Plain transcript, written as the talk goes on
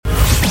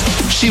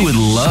She would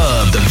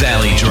love the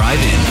Valley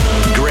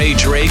Drive-In. Gray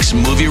Drake's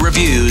Movie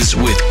Reviews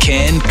with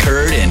Ken,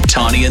 Kurt, and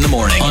Tawny in the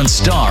morning on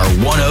Star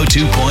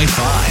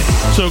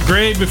 102.5. So,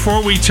 Gray,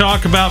 before we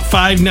talk about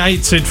Five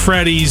Nights at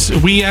Freddy's,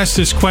 we asked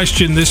this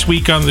question this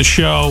week on the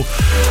show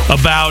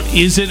about,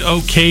 is it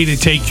okay to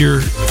take your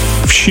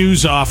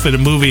shoes off at a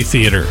movie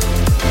theater?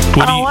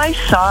 I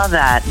saw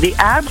that. The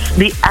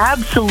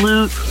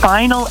absolute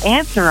final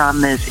answer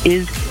on this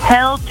is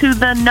hell to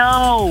the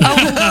no.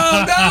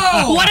 Oh,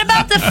 no! What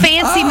about the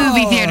fancy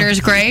movie theaters,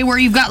 Gray, where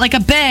you've got like a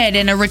bed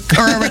and a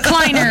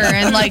recliner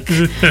and like...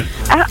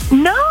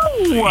 No!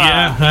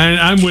 Yeah,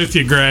 I'm with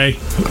you, Gray.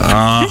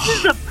 This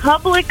is a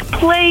public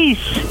place.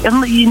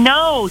 And you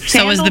know,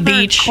 so is the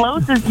beach. As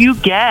close as you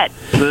get.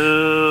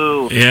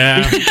 Boo.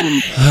 Yeah.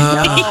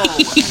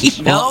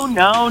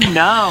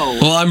 No.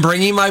 Well, I'm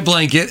bringing my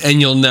blanket,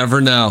 and you'll never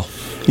know.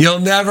 You'll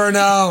never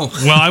know.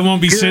 Well, I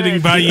won't be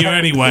sitting by you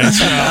anyway.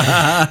 So.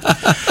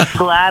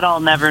 Glad I'll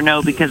never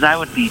know because I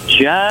would be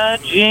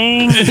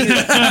judging you.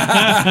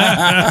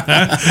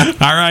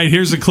 All right,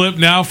 here's a clip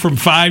now from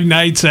Five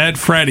Nights at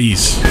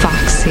Freddy's.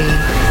 Foxy,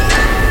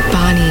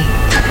 Bonnie,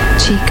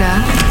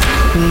 Chica,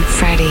 and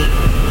Freddy.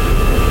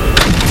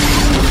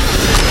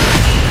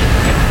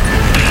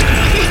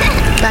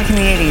 Back in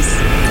the 80s,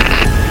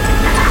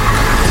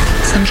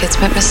 some kids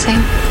went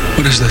missing.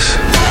 What is this?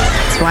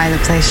 That's why the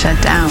place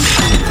shut down.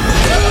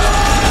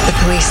 The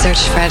police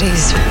searched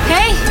Freddy's.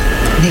 Hey!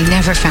 They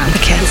never found the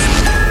kids.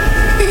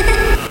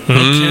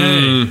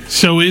 Okay.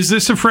 So is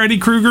this a Freddy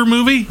Krueger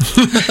movie?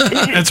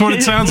 That's what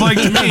it sounds like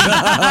to me.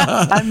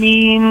 I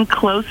mean,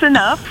 close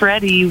enough.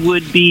 Freddy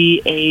would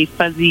be a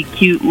fuzzy,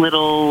 cute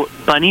little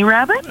bunny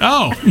rabbit.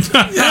 Oh.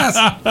 Yes.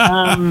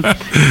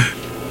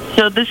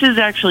 So this is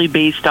actually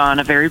based on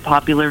a very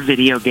popular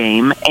video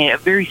game, a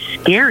very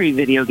scary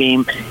video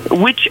game,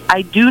 which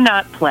I do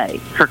not play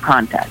for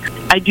context.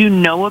 I do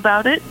know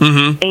about it,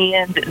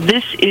 and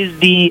this is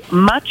the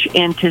much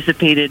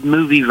anticipated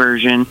movie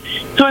version.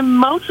 So I'm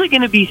mostly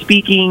going to be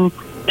speaking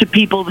to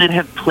people that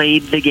have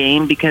played the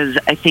game because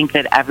I think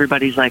that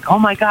everybody's like, oh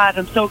my God,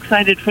 I'm so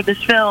excited for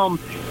this film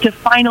to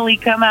finally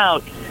come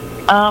out.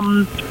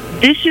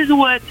 This is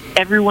what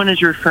everyone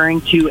is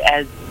referring to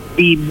as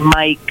the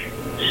Mike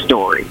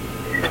story.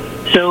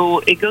 So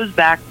it goes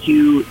back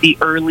to the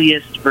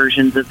earliest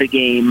versions of the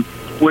game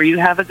where you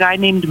have a guy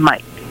named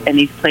Mike, and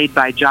he's played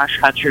by Josh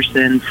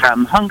Hutcherson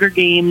from Hunger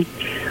Games,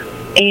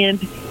 and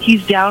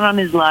he's down on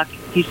his luck.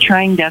 He's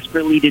trying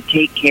desperately to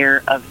take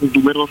care of his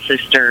little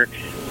sister,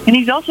 and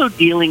he's also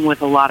dealing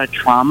with a lot of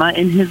trauma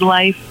in his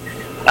life.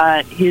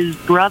 His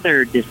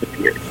brother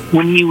disappeared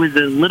when he was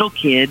a little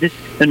kid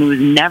and was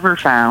never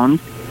found.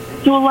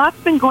 So a lot's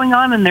been going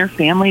on in their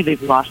family.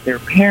 They've lost their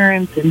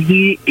parents, and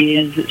he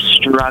is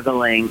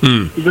struggling.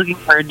 He's looking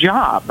for a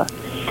job.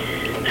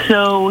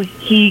 So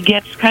he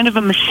gets kind of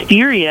a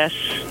mysterious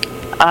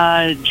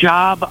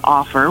job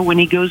offer when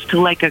he goes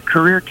to, like, a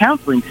career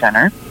counseling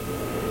center.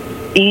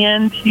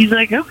 And he's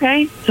like,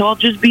 okay, so I'll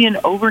just be an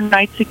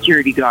overnight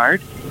security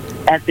guard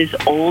at this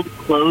old,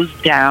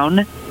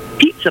 closed-down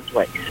pizza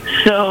place.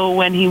 So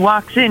when he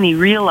walks in, he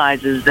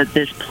realizes that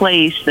this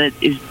place that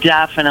is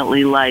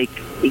definitely like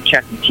a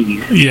Chuck E.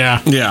 Cheese.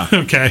 Yeah.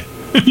 Okay.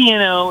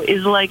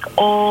 Is like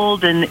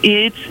old, and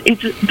it's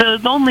the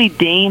only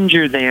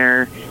danger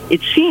there,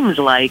 it seems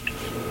like,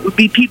 would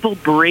be people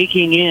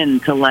breaking in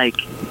to, like,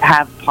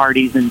 have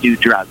parties and do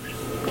drugs.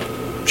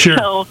 Sure.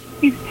 So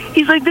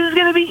he's like, this is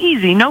going to be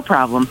easy, no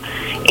problem.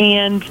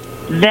 And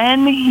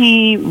then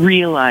he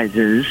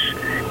realizes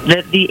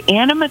that the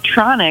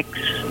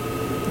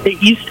animatronics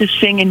that used to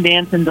sing and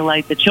dance and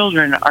delight the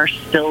children are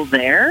still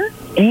there,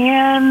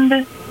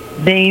 and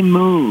they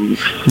move.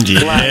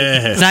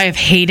 Yes. I have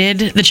hated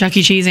the Chuck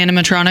E. Cheese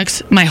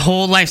animatronics my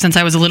whole life since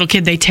I was a little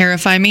kid. They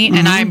terrify me,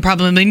 and I'm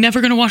probably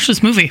never going to watch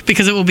this movie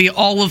because it will be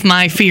all of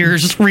my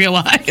fears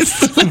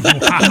realized.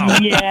 Wow.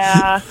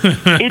 Yeah,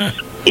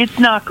 it's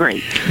not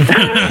great.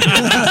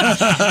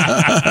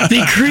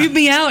 They creep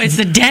me out. It's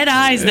the dead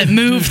eyes that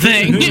move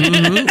thing.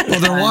 Well,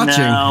 they're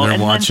watching. They're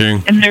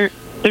watching. And they're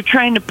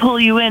trying to pull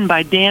you in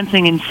by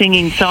dancing and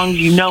singing songs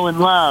you know and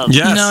love.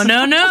 Yes.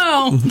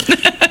 No.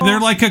 They're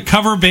like a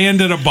cover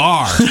band at a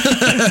bar.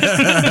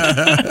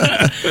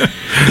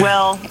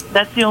 Well,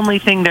 that's the only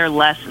thing they're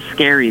less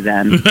scary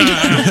than.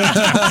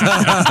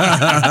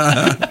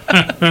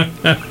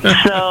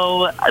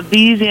 So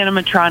these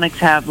animatronics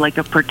have, like,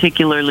 a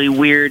particularly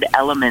weird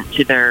element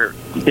to their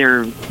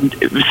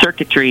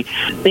circuitry.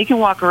 They can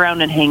walk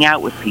around and hang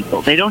out with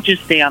people. They don't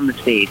just stay on the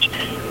stage.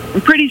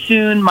 And pretty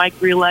soon, Mike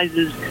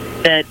realizes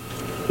that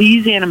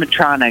these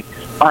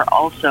animatronics are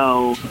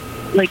also,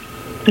 like,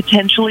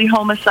 potentially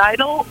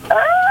homicidal.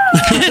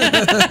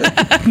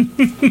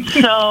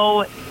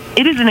 So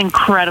it is an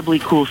incredibly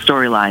cool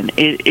storyline.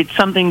 It's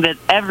something that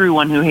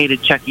everyone who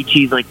hated Chuck E.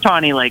 Cheese, like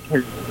Tawny, like,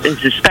 has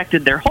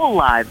suspected their whole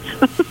lives.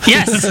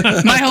 Yes,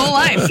 my whole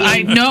life.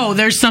 I know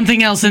there's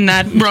something else in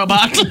that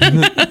robot.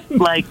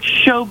 Like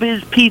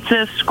Showbiz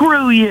Pizza,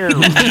 screw you.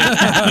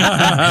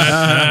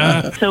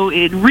 So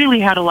it really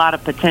had a lot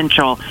of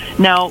potential.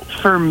 Now,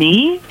 for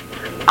me,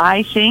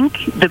 I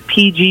think the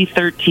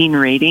PG-13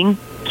 rating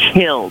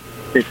killed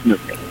this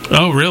movie.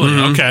 Oh, really?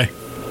 Mm-hmm. Okay.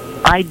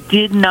 I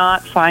did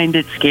not find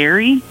it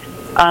scary.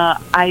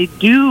 I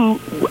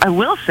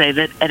will say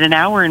that at an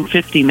hour and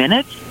 50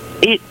 minutes,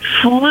 it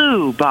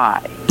flew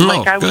by.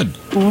 I good.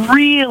 was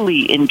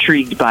really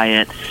intrigued by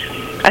it.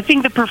 I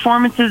think the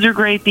performances are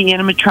great. The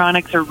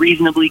animatronics are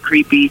reasonably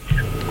creepy.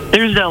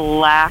 There's a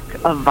lack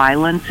of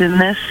violence in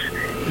this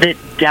that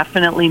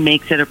definitely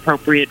makes it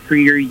appropriate for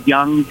your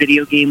young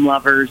video game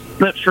lovers.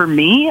 But for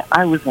me,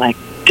 I was like,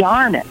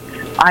 darn it.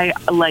 I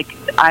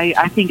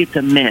think it's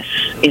a miss,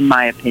 in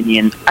my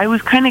opinion. I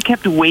was kind of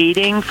kept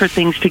waiting for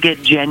things to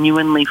get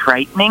genuinely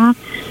frightening.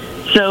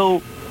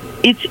 So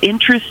it's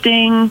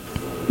interesting.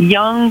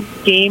 Young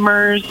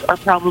gamers are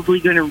probably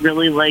going to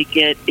really like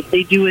it. If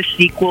they do a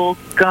sequel,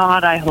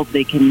 God, I hope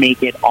they can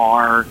make it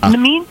R. In the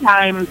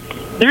meantime,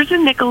 there's a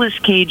Nicolas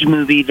Cage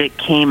movie that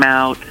came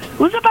out. It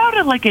was about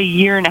a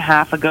year and a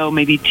half ago,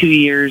 maybe 2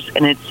 years,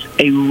 and it's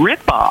a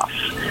ripoff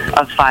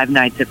of Five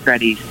Nights at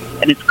Freddy's,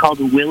 and it's called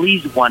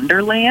Willy's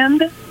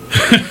Wonderland.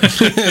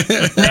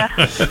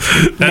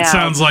 That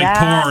sounds like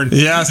porn.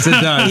 Yes, it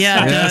does.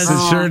 Yeah, it yes,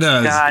 does. it sure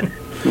does. God,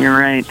 you're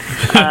right.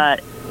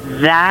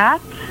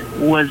 That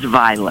was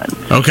violent.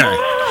 Okay.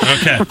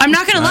 I'm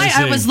not gonna lie.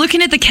 I was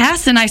looking at the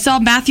cast and I saw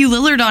Matthew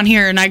Lillard on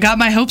here, and I got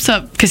my hopes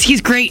up because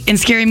he's great in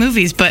scary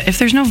movies. But if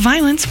there's no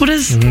violence, what?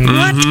 It's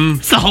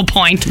the whole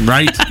point,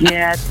 right?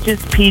 Yeah, it's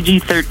just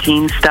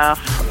PG-13 stuff.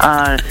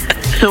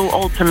 So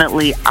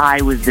ultimately,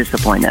 I was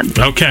disappointed.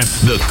 Okay.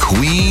 The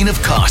queen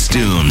of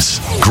costumes,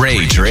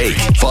 Gray Drake.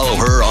 Follow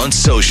her on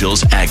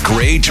socials at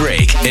Gray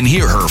Drake and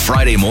hear her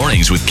Friday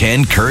mornings with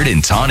Ken, Kurt,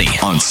 and Tawny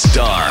on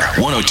Star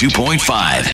 102.5.